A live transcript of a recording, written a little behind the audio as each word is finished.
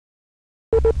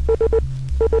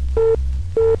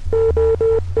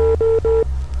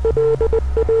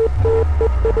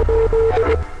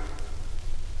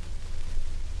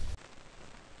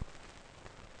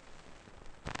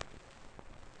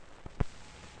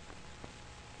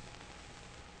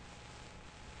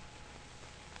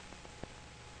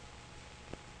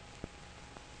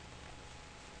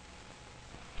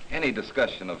Any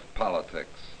discussion of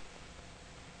politics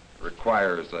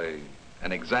requires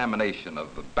an examination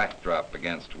of the backdrop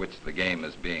against which the game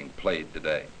is being played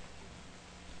today.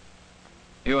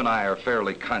 You and I are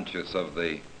fairly conscious of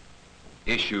the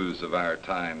issues of our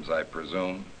times, I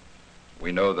presume.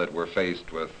 We know that we're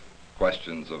faced with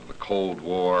questions of the Cold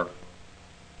War,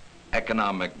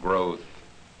 economic growth,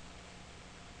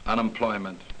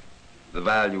 unemployment, the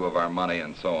value of our money,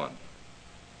 and so on.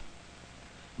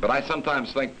 But I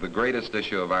sometimes think the greatest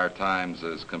issue of our times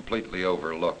is completely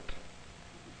overlooked.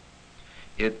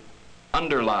 It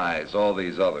underlies all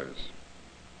these others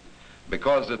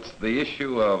because it's the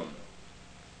issue of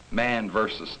man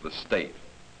versus the state,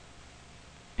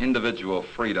 individual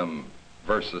freedom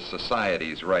versus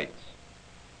society's rights.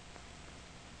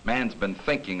 Man's been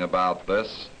thinking about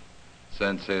this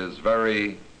since his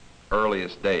very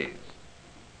earliest days.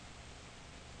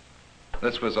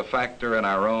 This was a factor in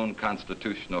our own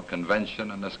constitutional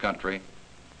convention in this country,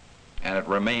 and it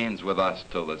remains with us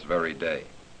till this very day.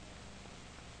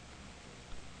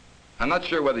 I'm not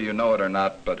sure whether you know it or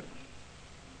not, but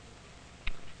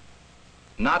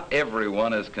not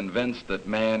everyone is convinced that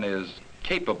man is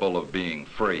capable of being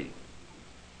free.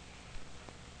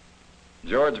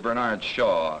 George Bernard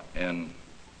Shaw, in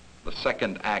the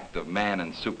second act of Man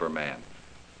and Superman,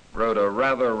 wrote a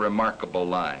rather remarkable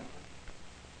line.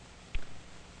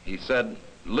 He said,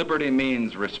 "Liberty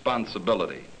means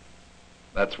responsibility.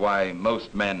 That's why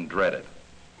most men dread it."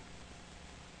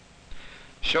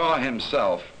 Shaw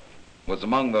himself was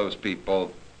among those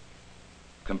people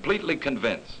completely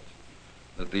convinced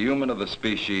that the human of the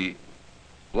species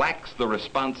lacks the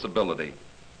responsibility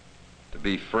to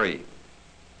be free.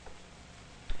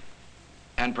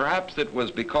 And perhaps it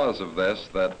was because of this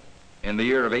that in the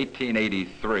year of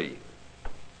 1883,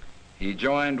 he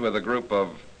joined with a group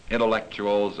of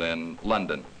intellectuals in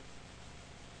London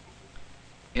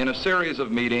in a series of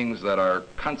meetings that are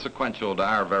consequential to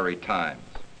our very times.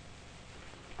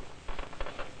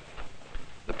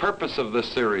 The purpose of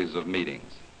this series of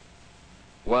meetings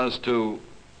was to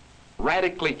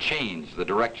radically change the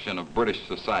direction of British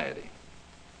society.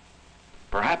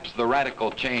 Perhaps the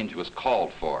radical change was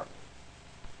called for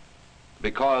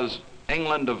because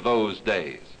England of those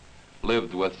days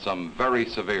lived with some very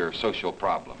severe social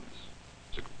problems.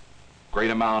 There's a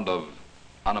great amount of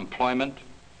unemployment.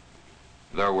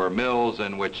 There were mills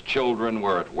in which children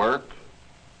were at work.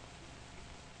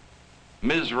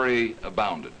 Misery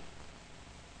abounded.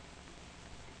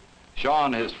 Shaw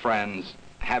and his friends,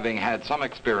 having had some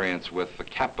experience with the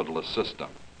capitalist system,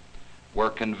 were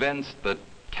convinced that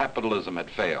capitalism had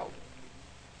failed.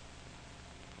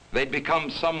 They'd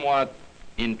become somewhat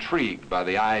intrigued by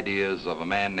the ideas of a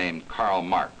man named Karl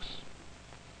Marx,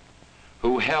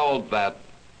 who held that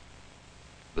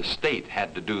the state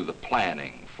had to do the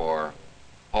planning for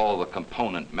all the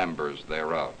component members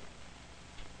thereof.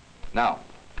 Now,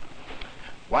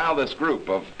 while this group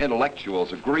of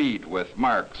intellectuals agreed with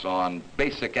Marx on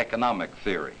basic economic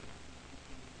theory,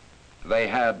 they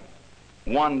had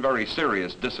one very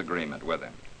serious disagreement with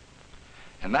him,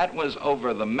 and that was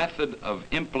over the method of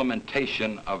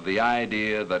implementation of the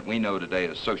idea that we know today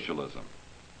as socialism.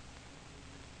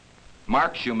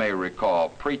 Marx, you may recall,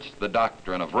 preached the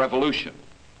doctrine of revolution.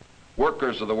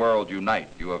 Workers of the world, unite.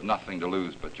 You have nothing to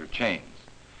lose but your chains.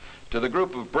 To the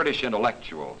group of British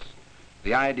intellectuals,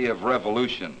 the idea of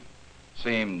revolution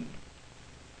seemed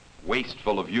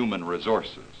wasteful of human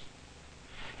resources.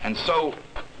 And so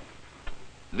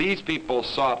these people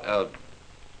sought a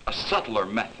subtler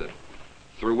method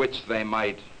through which they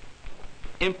might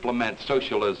implement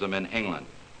socialism in England.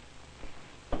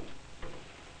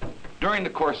 During the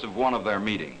course of one of their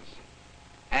meetings,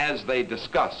 as they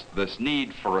discussed this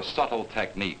need for a subtle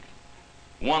technique,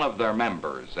 one of their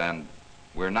members, and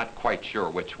we're not quite sure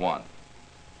which one,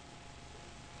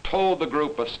 told the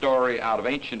group a story out of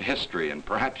ancient history, and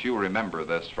perhaps you remember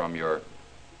this from your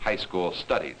high school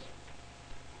studies.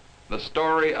 The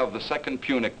story of the Second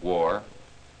Punic War,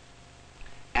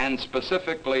 and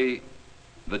specifically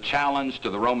the challenge to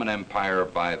the Roman Empire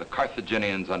by the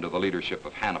Carthaginians under the leadership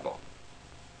of Hannibal.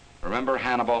 Remember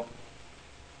Hannibal?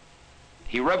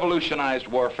 He revolutionized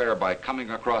warfare by coming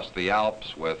across the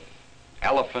Alps with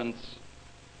elephants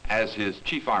as his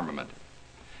chief armament.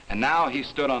 And now he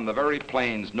stood on the very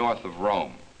plains north of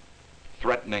Rome,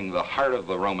 threatening the heart of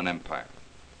the Roman Empire.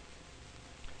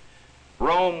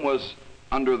 Rome was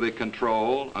under the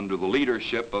control, under the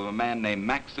leadership of a man named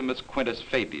Maximus Quintus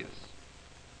Fabius.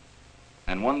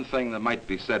 And one thing that might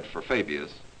be said for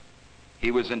Fabius,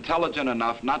 he was intelligent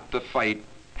enough not to fight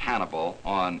Hannibal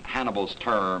on Hannibal's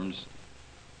terms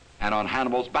and on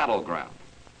Hannibal's battleground.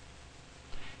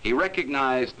 He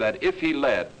recognized that if he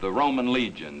led the Roman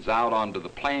legions out onto the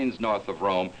plains north of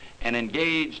Rome and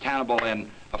engaged Hannibal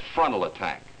in a frontal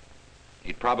attack,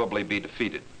 he'd probably be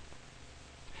defeated.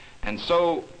 And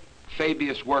so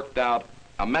Fabius worked out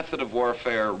a method of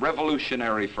warfare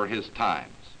revolutionary for his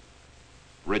times.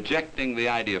 Rejecting the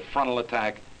idea of frontal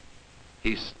attack,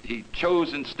 he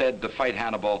chose instead to fight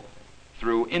Hannibal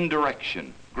through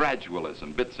indirection,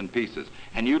 gradualism, bits and pieces.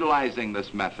 And utilizing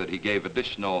this method, he gave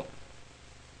additional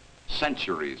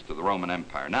centuries to the Roman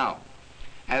Empire. Now,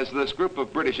 as this group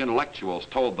of British intellectuals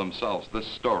told themselves this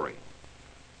story,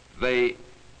 they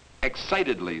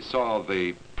excitedly saw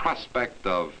the prospect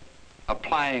of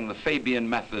applying the Fabian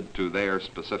method to their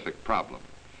specific problem.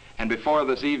 And before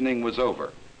this evening was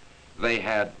over, they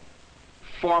had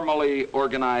formally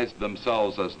organized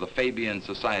themselves as the Fabian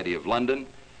Society of London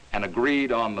and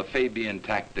agreed on the Fabian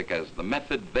tactic as the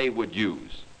method they would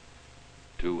use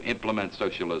to implement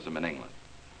socialism in England.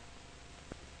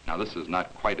 Now, this is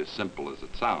not quite as simple as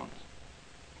it sounds.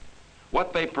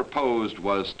 What they proposed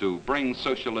was to bring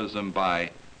socialism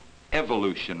by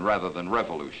evolution rather than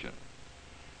revolution.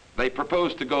 They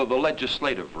proposed to go the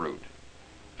legislative route.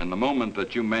 And the moment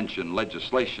that you mention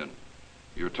legislation,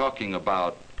 you're talking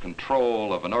about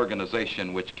control of an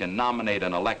organization which can nominate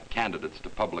and elect candidates to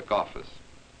public office.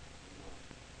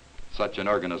 Such an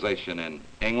organization in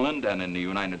England and in the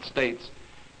United States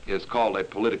is called a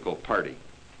political party.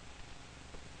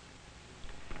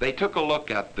 They took a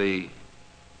look at the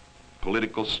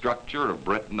political structure of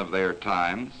Britain of their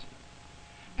times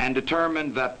and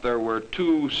determined that there were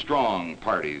two strong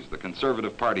parties, the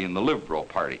Conservative Party and the Liberal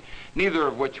Party, neither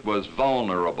of which was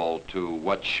vulnerable to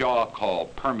what Shaw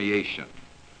called permeation.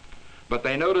 But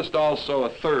they noticed also a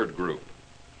third group,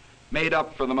 made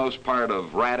up for the most part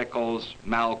of radicals,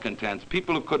 malcontents,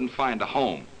 people who couldn't find a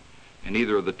home in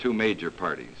either of the two major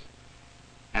parties.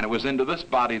 And it was into this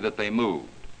body that they moved,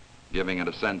 giving it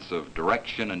a sense of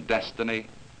direction and destiny,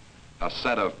 a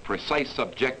set of precise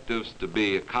objectives to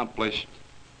be accomplished,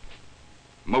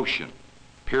 motion,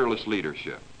 peerless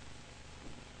leadership.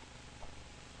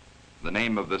 The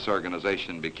name of this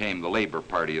organization became the Labour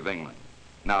Party of England.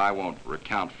 Now, I won't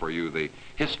recount for you the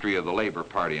history of the Labour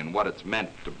Party and what it's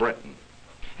meant to Britain,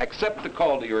 except to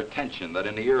call to your attention that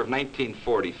in the year of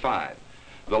 1945,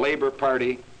 the Labour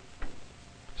Party,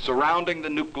 surrounding the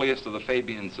nucleus of the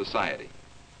Fabian Society,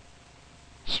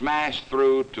 smashed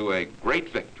through to a great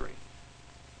victory,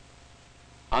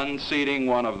 unseating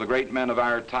one of the great men of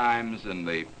our times in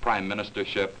the prime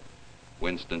ministership,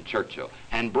 Winston Churchill,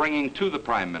 and bringing to the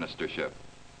prime ministership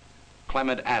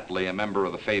Clement Attlee, a member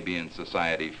of the Fabian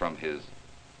Society from his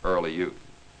early youth.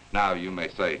 Now, you may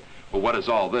say, well, what does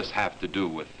all this have to do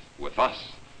with us?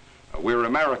 We're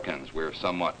Americans. We're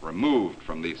somewhat removed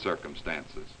from these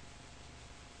circumstances.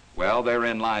 Well,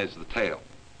 therein lies the tale.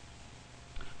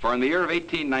 For in the year of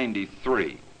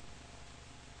 1893,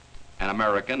 an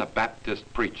American, a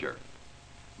Baptist preacher,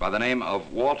 by the name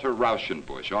of Walter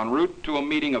Rauschenbusch, en route to a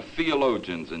meeting of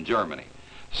theologians in Germany,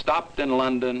 stopped in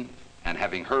London and,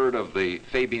 having heard of the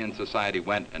Fabian Society,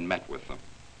 went and met with them,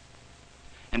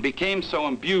 and became so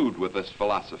imbued with this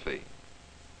philosophy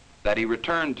that he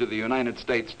returned to the United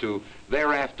States to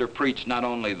thereafter preach not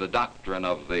only the doctrine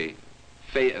of the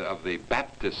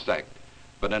Baptist sect,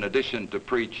 but in addition to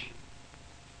preach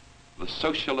the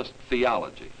socialist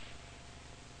theology.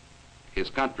 His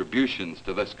contributions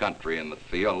to this country in the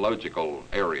theological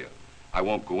area I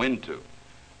won't go into,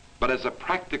 but as a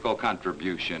practical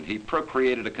contribution, he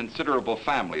procreated a considerable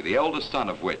family, the eldest son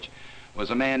of which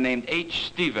was a man named H.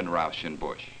 Stephen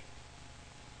Rauschenbusch,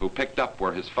 who picked up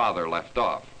where his father left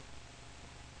off.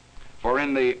 For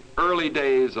in the early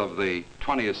days of the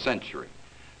 20th century,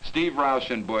 Steve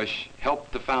Rauschenbusch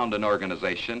helped to found an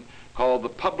organization called the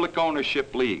Public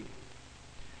Ownership League,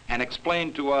 and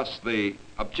explained to us the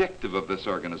objective of this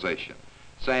organization,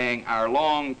 saying our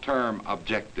long-term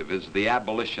objective is the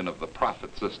abolition of the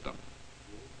profit system.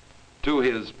 To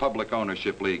his Public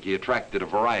Ownership League, he attracted a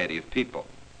variety of people,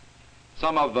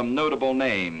 some of them notable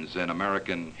names in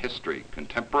American history,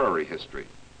 contemporary history,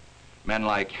 men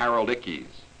like Harold Ickes,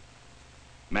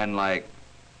 men like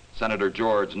Senator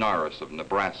George Norris of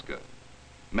Nebraska,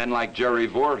 men like Jerry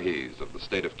Voorhees of the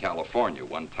state of California,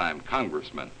 one-time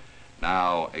congressman,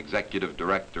 now executive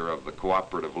director of the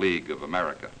Cooperative League of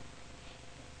America.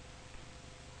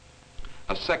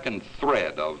 A second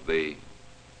thread of the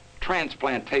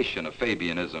transplantation of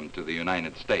Fabianism to the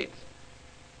United States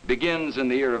begins in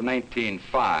the year of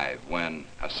 1905, when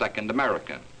a second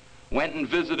American went and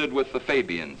visited with the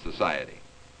Fabian Society.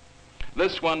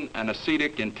 This one, an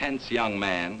ascetic, intense young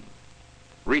man,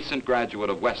 recent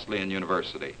graduate of Wesleyan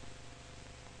University,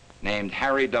 named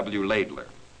Harry W. Laidler.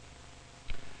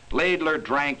 Laidler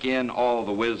drank in all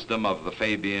the wisdom of the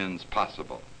Fabians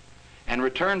possible and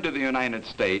returned to the United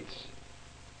States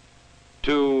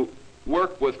to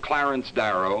work with Clarence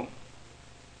Darrow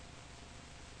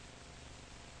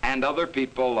and other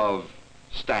people of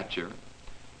stature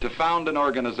to found an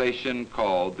organization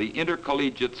called the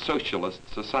Intercollegiate Socialist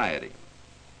Society.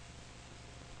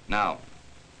 Now,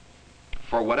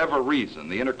 for whatever reason,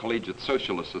 the Intercollegiate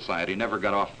Socialist Society never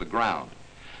got off the ground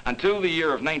until the year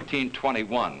of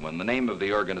 1921, when the name of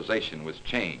the organization was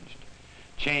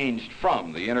changed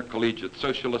from the Intercollegiate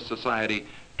Socialist Society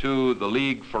to the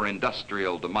League for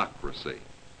Industrial Democracy.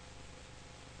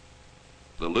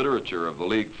 The literature of the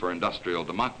League for Industrial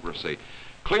Democracy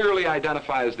clearly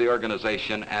identifies the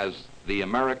organization as the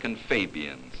American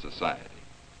Fabian Society.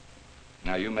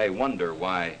 Now, you may wonder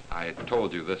why I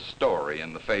told you this story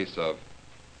in the face of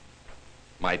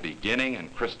my beginning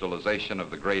and crystallization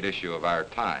of the great issue of our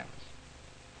times.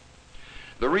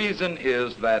 The reason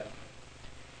is that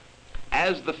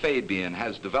as the Fabian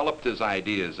has developed his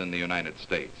ideas in the United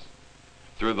States,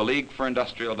 through the League for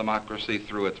Industrial Democracy,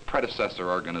 through its predecessor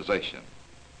organization,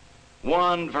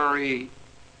 one very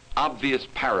obvious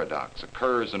paradox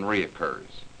occurs and reoccurs.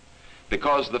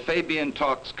 Because the Fabian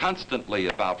talks constantly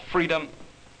about freedom,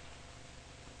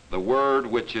 the word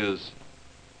which is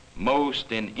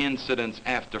most in incidence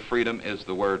after freedom is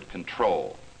the word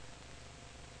control.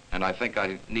 And I think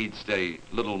I need to say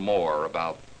a little more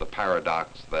about the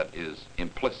paradox that is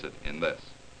implicit in this.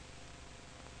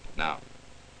 Now,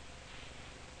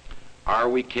 are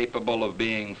we capable of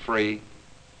being free?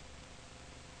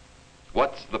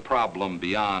 What's the problem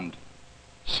beyond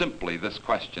simply this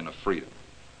question of freedom?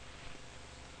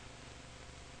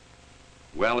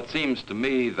 Well, it seems to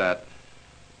me that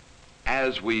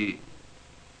as we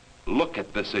look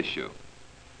at this issue,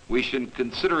 we should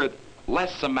consider it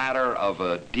less a matter of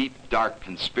a deep, dark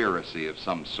conspiracy of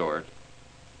some sort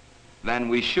than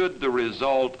we should the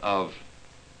result of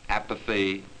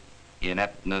apathy,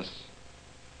 ineptness,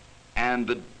 and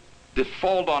the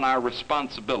default on our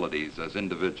responsibilities as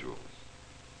individuals.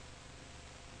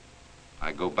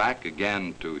 I go back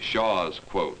again to Shaw's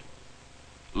quote,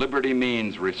 "Liberty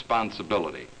means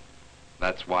responsibility.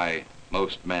 That's why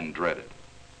most men dread it."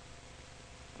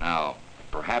 Now,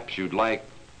 perhaps you'd like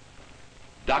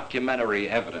documentary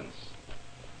evidence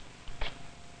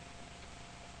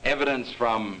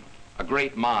from a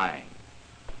great mind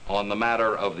on the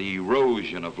matter of the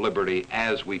erosion of liberty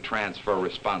as we transfer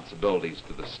responsibilities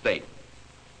to the state.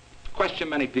 A question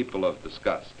many people have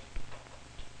discussed.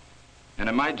 And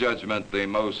in my judgment, the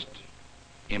most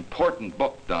important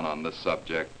book done on this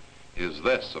subject is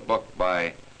this, a book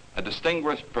by a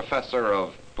distinguished professor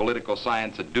of political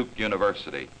science at Duke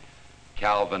University,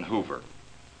 Calvin Hoover.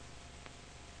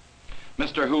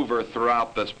 Mr. Hoover,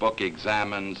 throughout this book,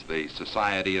 examines the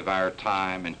society of our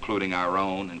time, including our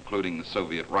own, including the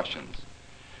Soviet Russians.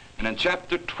 And in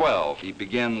chapter 12, he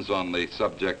begins on the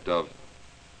subject of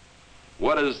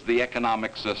what does the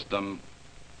economic system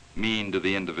mean to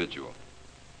the individual.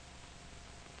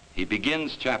 He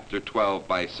begins chapter 12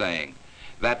 by saying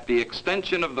that the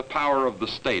extension of the power of the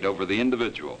state over the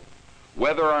individual,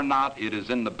 whether or not it is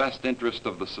in the best interest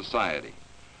of the society,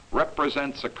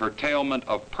 represents a curtailment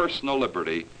of personal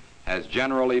liberty, has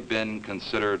generally been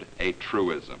considered a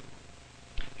truism.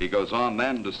 He goes on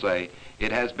then to say,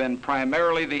 it has been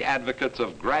primarily the advocates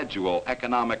of gradual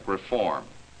economic reform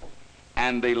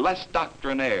and the less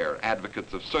doctrinaire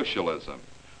advocates of socialism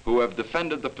who have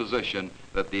defended the position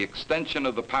that the extension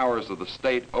of the powers of the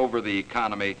state over the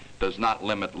economy does not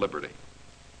limit liberty.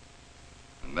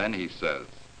 And then he says,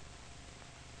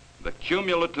 the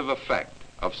cumulative effect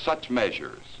of such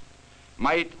measures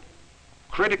might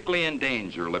critically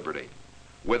endanger liberty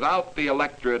without the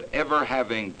electorate ever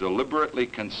having deliberately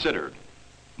considered,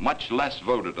 much less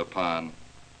voted upon,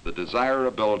 the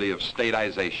desirability of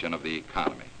statization of the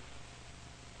economy.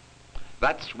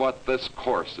 That's what this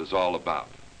course is all about.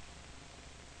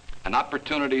 An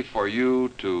opportunity for you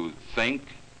to think,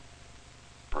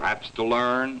 perhaps to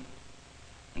learn,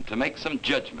 and to make some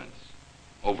judgments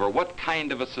over what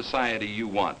kind of a society you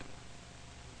want.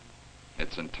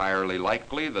 It's entirely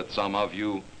likely that some of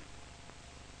you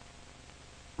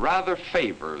rather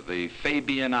favor the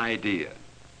Fabian idea,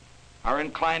 are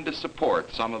inclined to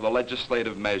support some of the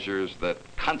legislative measures that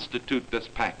constitute this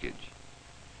package.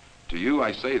 To you,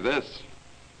 I say this.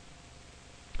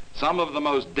 Some of the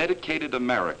most dedicated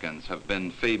Americans have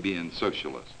been Fabian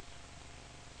socialists.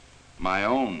 My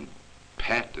own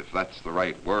pet, if that's the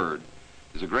right word,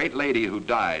 is a great lady who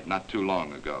died not too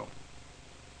long ago,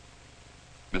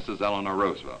 Mrs. Eleanor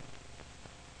Roosevelt.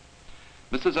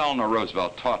 Mrs. Eleanor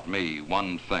Roosevelt taught me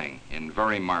one thing in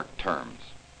very marked terms.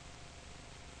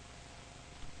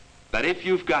 that if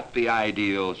you've got the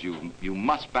ideals, you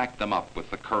must back them up with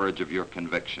the courage of your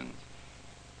convictions.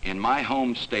 In my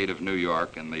home state of New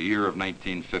York, in the year of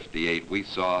 1958, we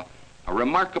saw a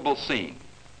remarkable scene.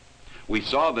 We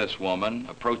saw this woman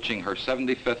approaching her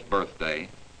 75th birthday,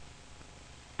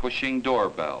 pushing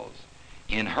doorbells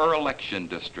in her election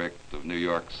district of New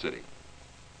York City.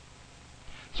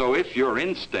 So if your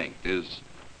instinct is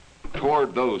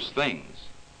toward those things,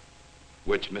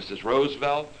 which Mrs.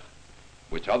 Roosevelt,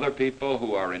 which other people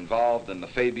who are involved in the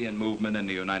Fabian movement in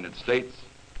the United States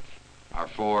are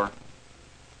for,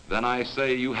 then I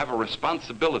say you have a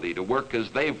responsibility to work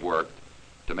as they've worked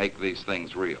to make these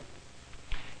things real.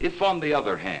 If, on the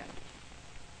other hand,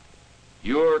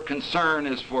 your concern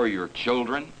is for your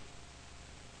children,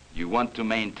 you want to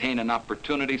maintain an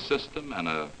opportunity system and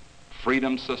a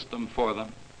freedom system for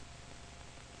them,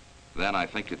 then I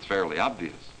think it's fairly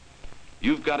obvious.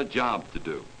 You've got a job to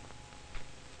do.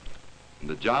 And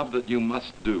the job that you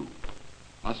must do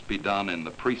must be done in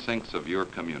the precincts of your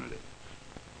community.